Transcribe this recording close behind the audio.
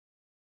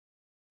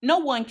No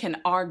one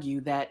can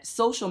argue that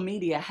social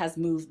media has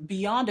moved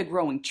beyond a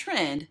growing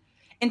trend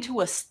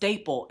into a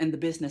staple in the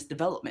business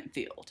development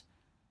field.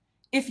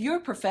 If you're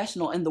a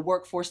professional in the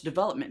workforce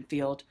development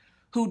field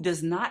who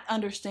does not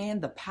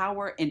understand the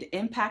power and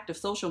impact of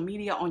social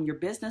media on your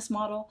business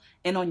model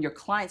and on your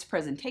client's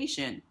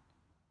presentation,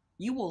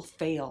 you will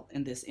fail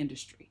in this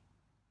industry.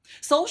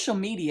 Social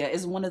media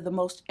is one of the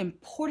most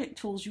important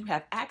tools you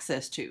have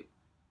access to.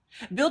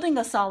 Building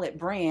a solid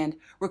brand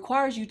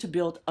requires you to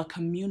build a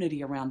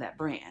community around that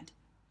brand.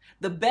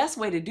 The best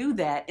way to do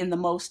that in the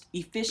most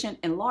efficient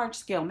and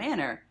large-scale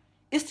manner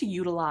is to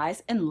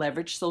utilize and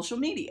leverage social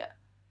media.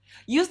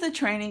 Use the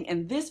training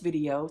in this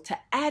video to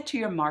add to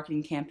your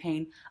marketing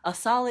campaign a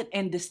solid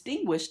and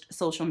distinguished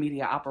social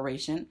media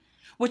operation,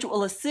 which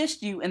will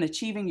assist you in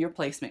achieving your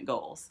placement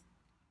goals.